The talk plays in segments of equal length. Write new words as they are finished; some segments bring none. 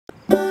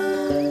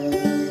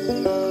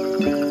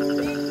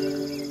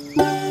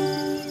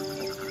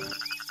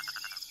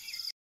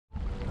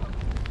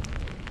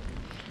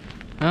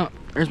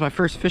there's my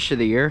first fish of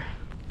the year.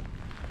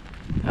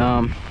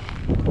 Nice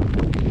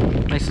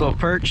little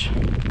perch.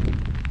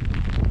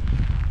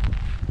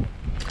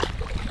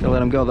 Gonna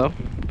let him go though,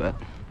 but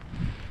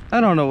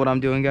I don't know what I'm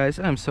doing, guys.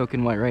 I'm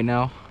soaking wet right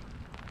now,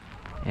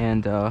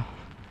 and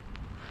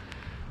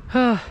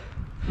I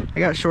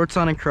got shorts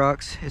on and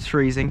Crocs. It's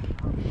freezing,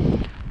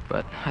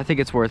 but I think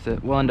it's worth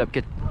it. We'll end up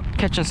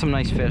catching some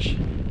nice fish.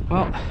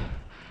 Well,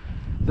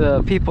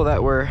 the people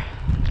that were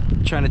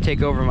trying to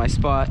take over my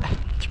spot,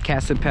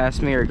 casting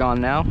past me, are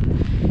gone now,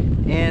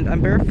 and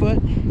I'm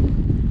barefoot,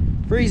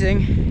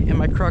 freezing, and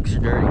my Crocs are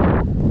dirty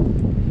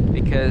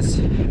because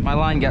my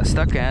line got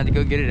stuck and I had to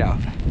go get it out.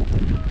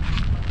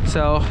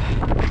 So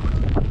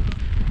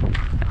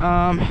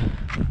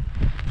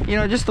you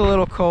know, just a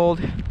little cold,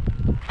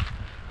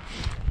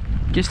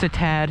 just a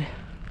tad,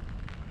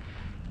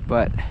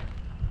 but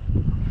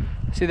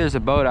see, there's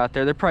a boat out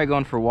there. They're probably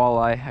going for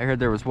walleye. I heard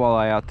there was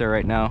walleye out there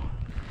right now.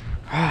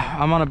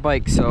 I'm on a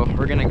bike, so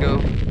we're gonna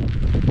go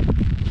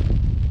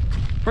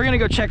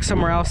check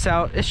somewhere else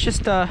out. It's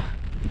just I'm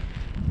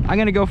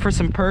gonna go for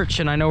some perch,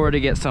 and I know where to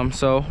get some,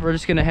 so we're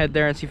just gonna head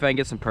there and see if I can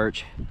get some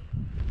perch.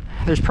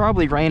 There's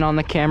probably rain on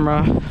the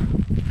camera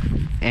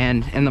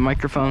and in the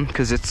microphone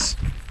because it's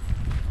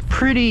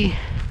pretty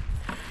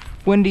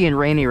windy and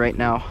rainy right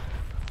now,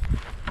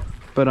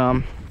 but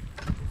all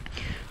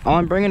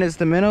I'm bringing is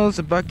the minnows,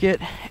 a bucket,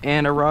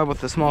 and a rod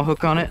with a small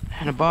hook on it,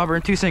 and a bobber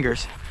and 2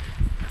 singers.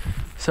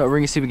 So we're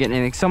gonna see if we get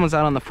anything. Someone's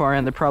out on the far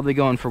end. They're probably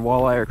going for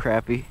walleye or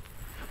crappie,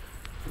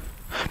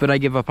 but I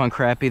give up on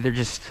crappie. They're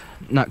just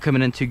not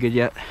coming in too good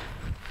yet.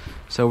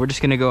 So we're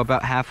just gonna go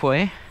about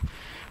halfway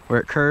where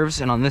it curves,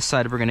 and on this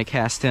side we're gonna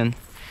cast in,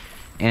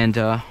 and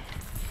I'm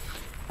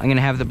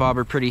gonna have the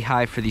bobber pretty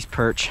high for these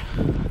perch.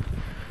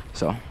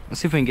 So let's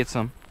see if we can get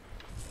some.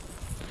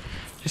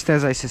 Just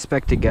as I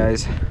suspected,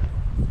 guys,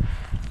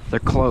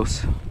 they're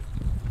close.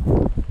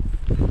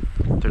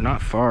 They're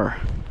not far.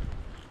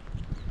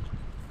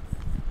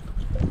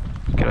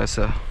 Got us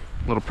a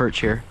little perch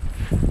here,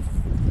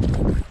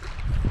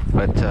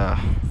 but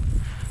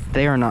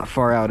they are not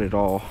far out at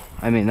all.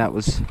 I mean, that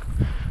was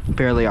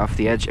barely off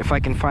the edge. If I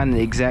can find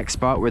the exact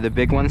spot where the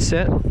big ones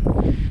sit,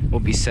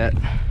 we'll be set,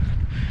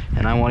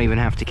 and I won't even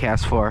have to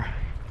cast far.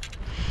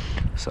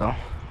 So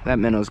that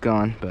minnow's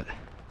gone, but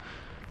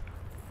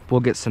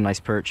we'll get some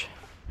nice perch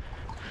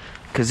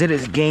because it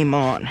is game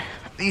on.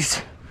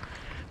 These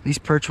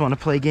perch want to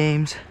play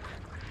games.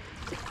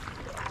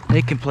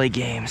 They can play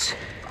games.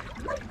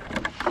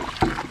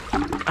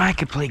 I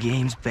could play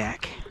games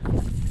back.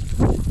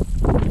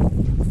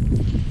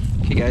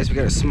 Okay, guys, we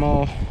got a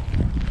small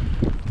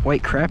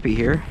white crappie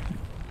here,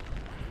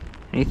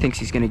 and he thinks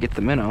he's gonna get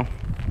the minnow,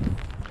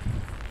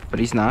 but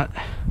he's not.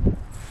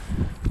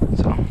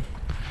 So,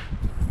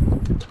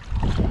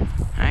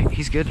 alright,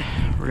 he's good.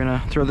 We're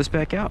gonna throw this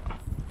back out.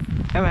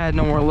 Haven't had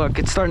no more luck.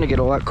 It's starting to get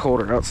a lot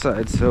colder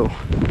outside, so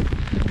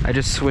I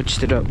just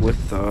switched it up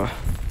with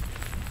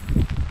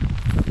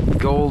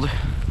gold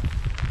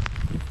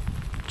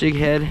jig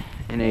head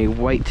and a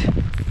white,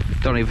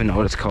 don't even know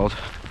what it's called.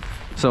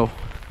 So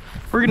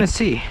we're gonna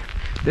see.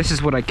 This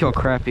is what I kill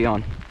crappie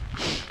on.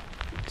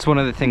 It's one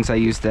of the things I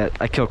use that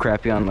I kill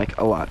crappie on like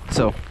a lot.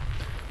 So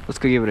let's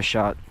go give it a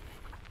shot.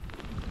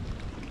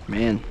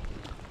 Man,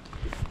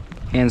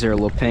 hands are a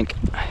little pink,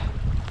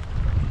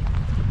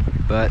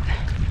 but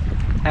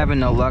having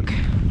no luck.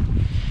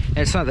 And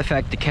it's not the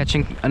fact of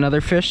catching another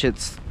fish,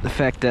 it's the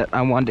fact that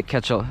I wanted to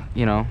catch a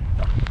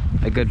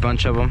good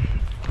bunch of them,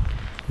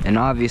 and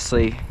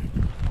obviously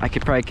I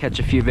could probably catch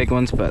a few big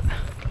ones, but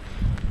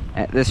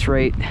at this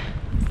rate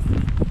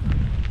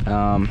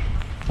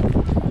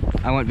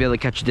I won't be able to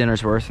catch a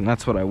dinner's worth, and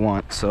that's what I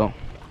want. So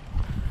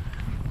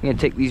I'm gonna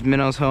take these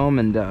minnows home,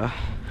 and I'll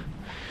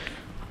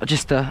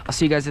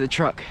see you guys at the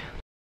truck.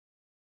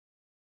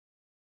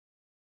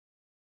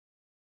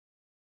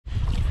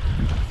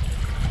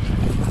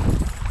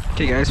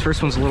 Okay, guys,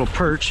 first one's a little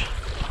perch.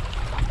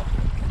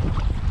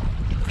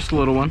 Just a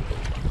little one.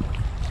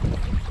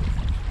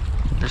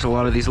 There's a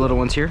lot of these little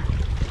ones here.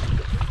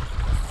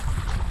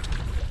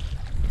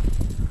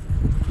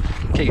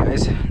 Okay,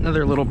 guys,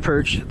 another little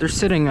perch. They're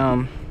sitting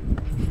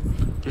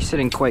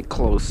quite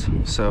close.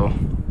 So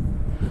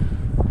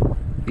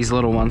these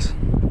little ones,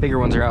 bigger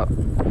ones are out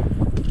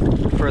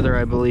further,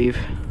 I believe.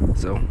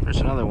 So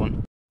there's another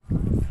one.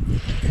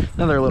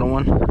 Another little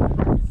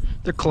one.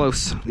 They're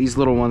close, these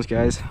little ones,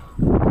 guys.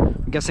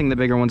 I'm guessing the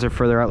bigger ones are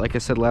further out, like I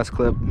said last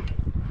clip.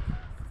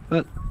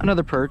 But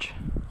another perch.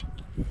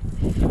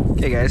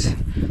 Okay, guys,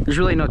 there's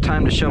really no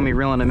time to show me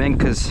reeling them in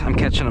because I'm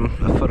catching them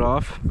a foot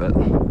off, but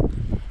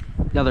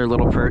another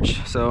little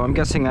perch. So I'm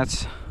guessing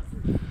that's,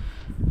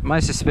 my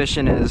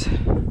suspicion is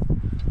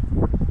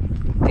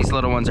these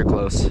little ones are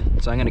close.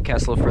 So I'm gonna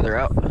cast a little further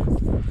out.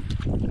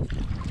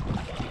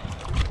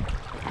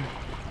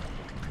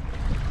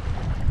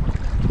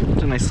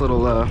 It's a nice little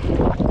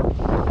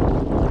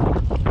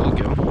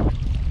bluegill.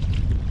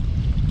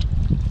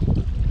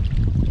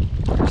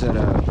 Is that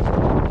a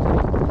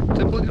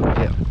bluegill?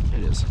 Yeah,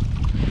 it is.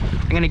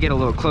 I'm gonna get a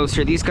little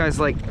closer. These guys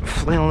like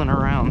flailing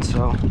around,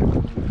 so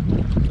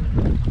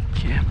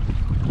yeah.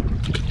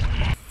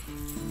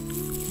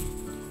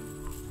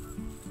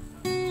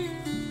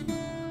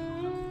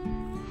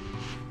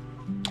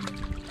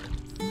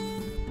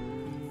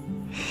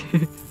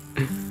 No.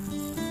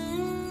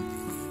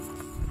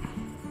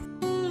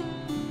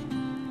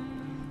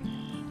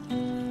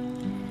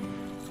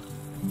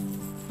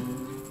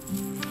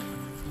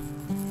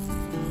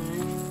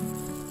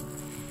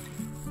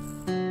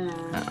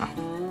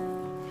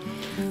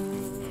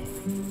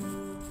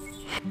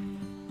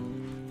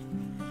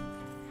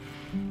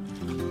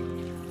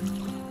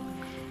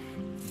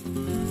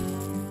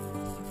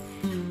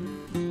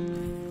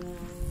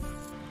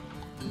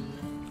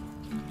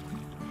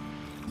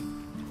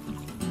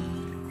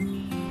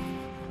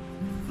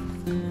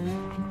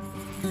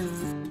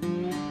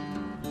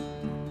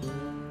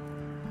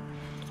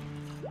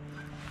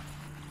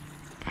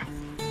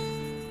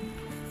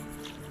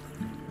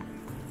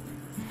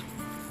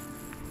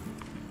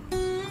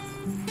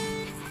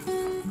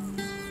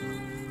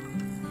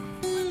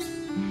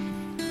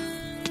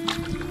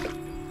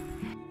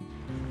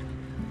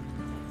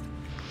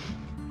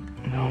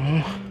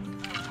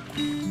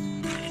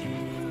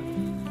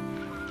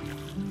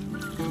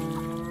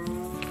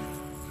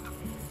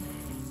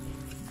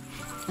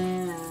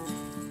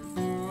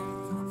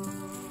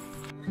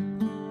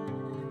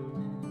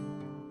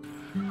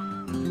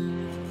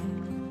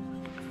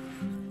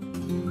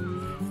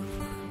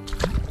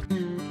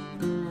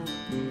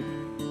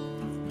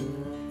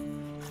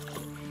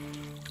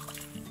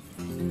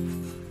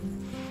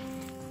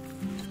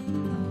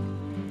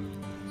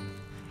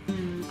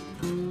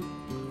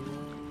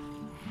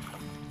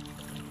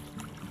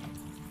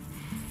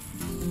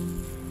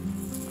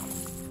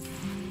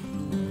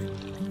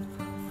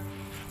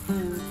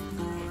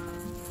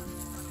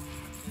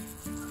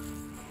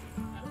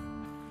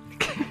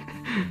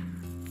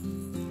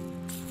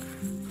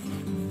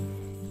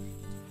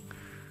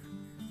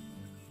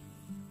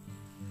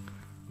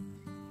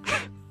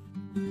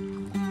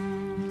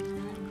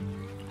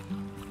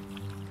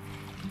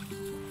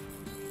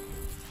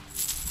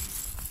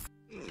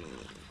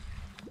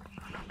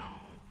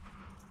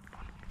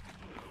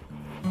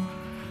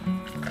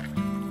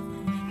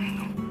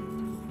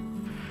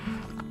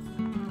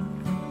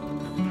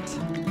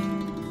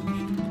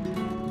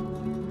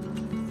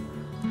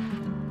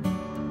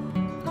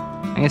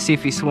 I'm gonna see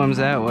if he swims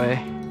that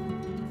way.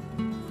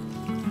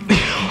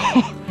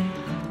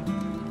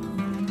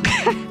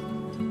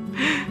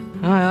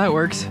 Oh, that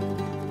works.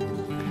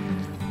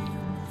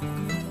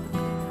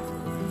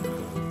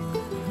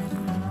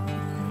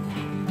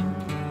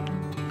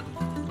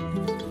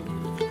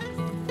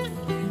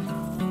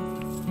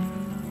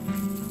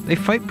 They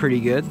fight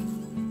pretty good.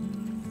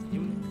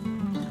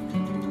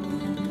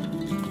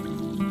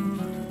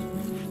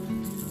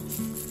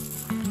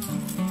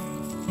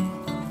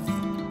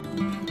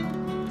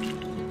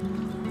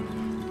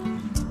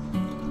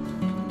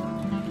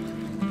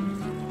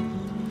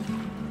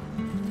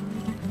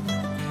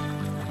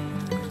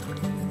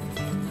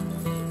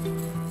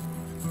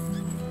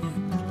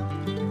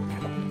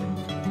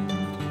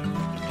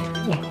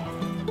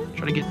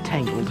 Try to get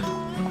tangled.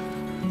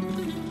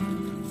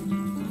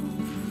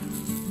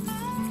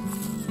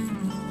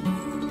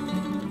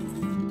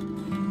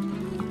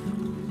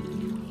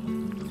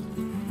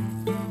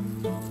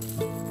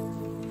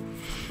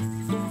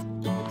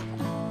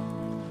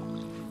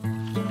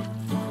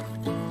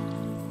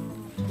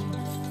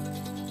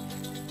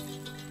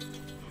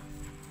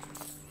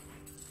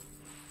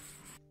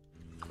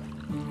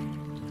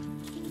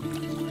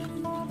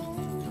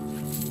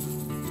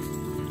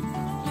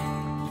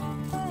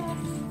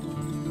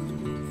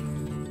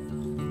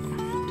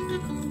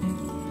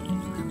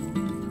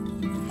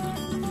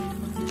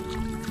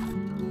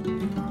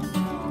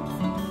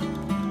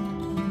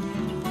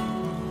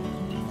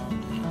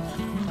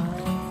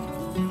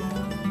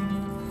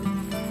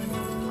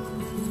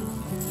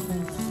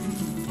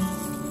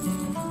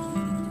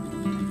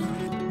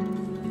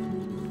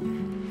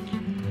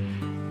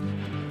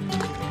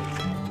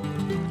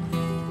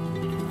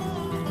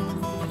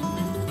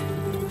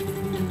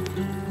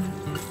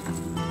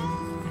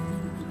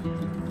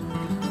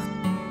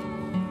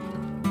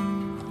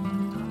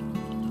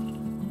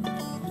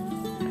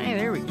 Hey,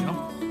 there we go.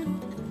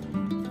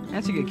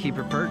 That's a good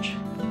keeper perch.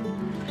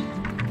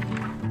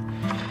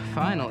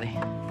 Finally.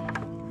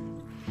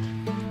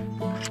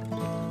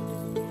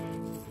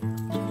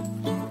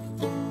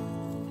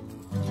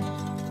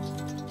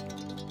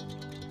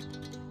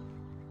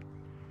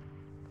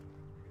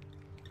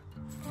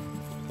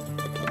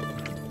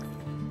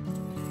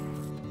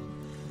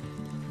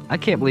 I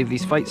can't believe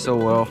these fight so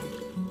well.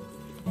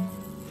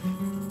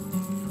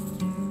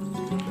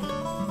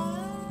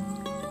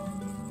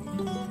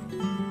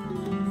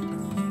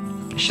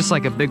 It's just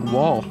like a big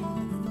wall.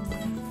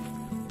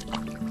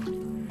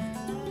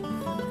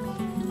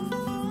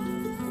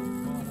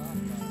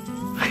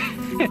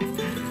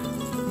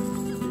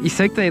 You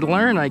think they'd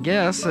learn, I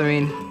guess. I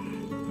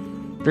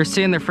mean, they're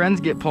seeing their friends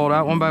get pulled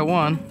out one by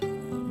one.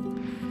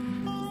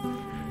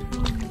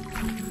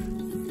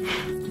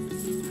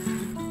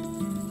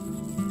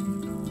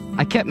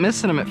 I kept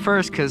missing them at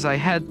first because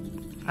I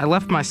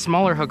left my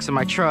smaller hooks in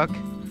my truck,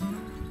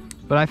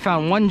 but I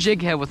found one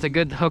jig head with a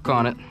good hook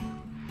on it.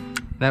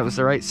 That was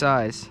the right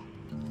size.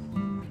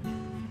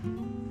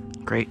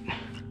 Great.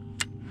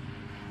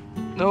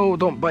 No,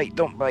 don't bite,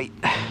 don't bite.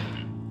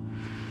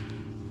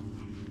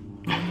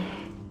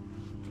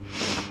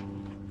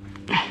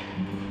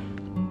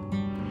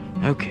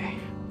 Okay.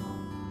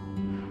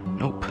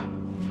 Nope.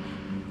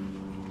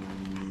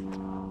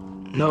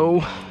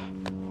 No.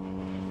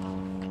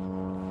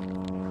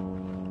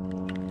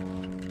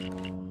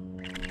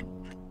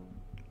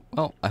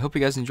 Well, I hope you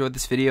guys enjoyed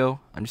this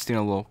video. I'm just doing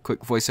a little quick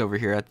voiceover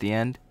here at the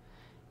end.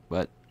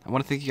 But I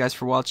want to thank you guys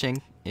for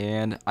watching.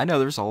 And I know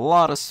there's a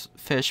lot of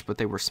fish, but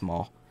they were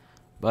small.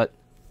 But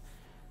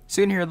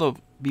soon here they'll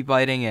be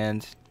biting,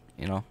 and,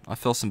 you know, I'll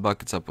fill some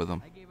buckets up with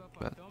them.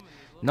 But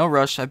no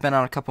rush. I've been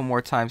on a couple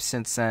more times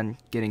since then,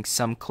 getting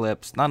some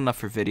clips. Not enough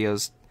for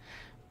videos,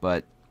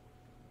 but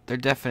they're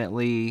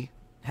definitely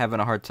having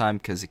a hard time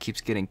because it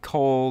keeps getting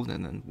cold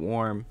and then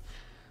warm.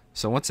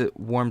 So once it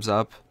warms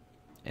up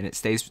and it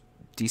stays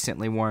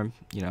decently warm,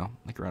 you know,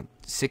 like around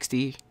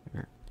 60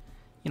 or,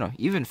 you know,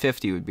 even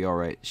 50 would be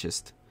alright. It's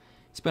just,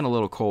 it's been a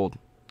little cold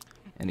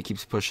and it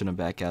keeps pushing them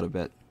back out a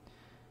bit.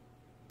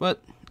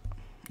 But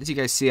as you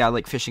guys see, I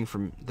like fishing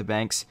from the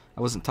banks.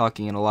 I wasn't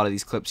talking in a lot of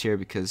these clips here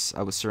because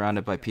I was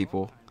surrounded by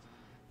people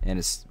and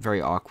it's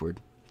very awkward.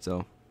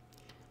 So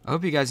I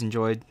hope you guys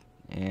enjoyed,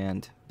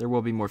 and there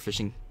will be more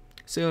fishing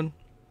soon.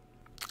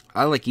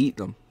 I like eat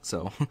them,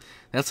 so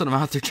that's what I'm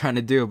out there trying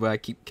to do, but I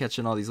keep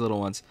catching all these little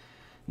ones.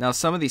 Now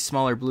some of these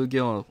smaller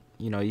bluegill,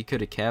 you know, you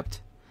could have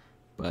kept,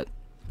 but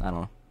I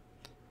don't know.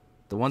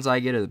 The ones I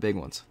get are the big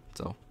ones.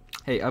 So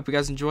hey, I hope you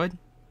guys enjoyed,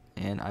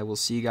 and I will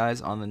see you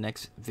guys on the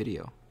next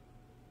video.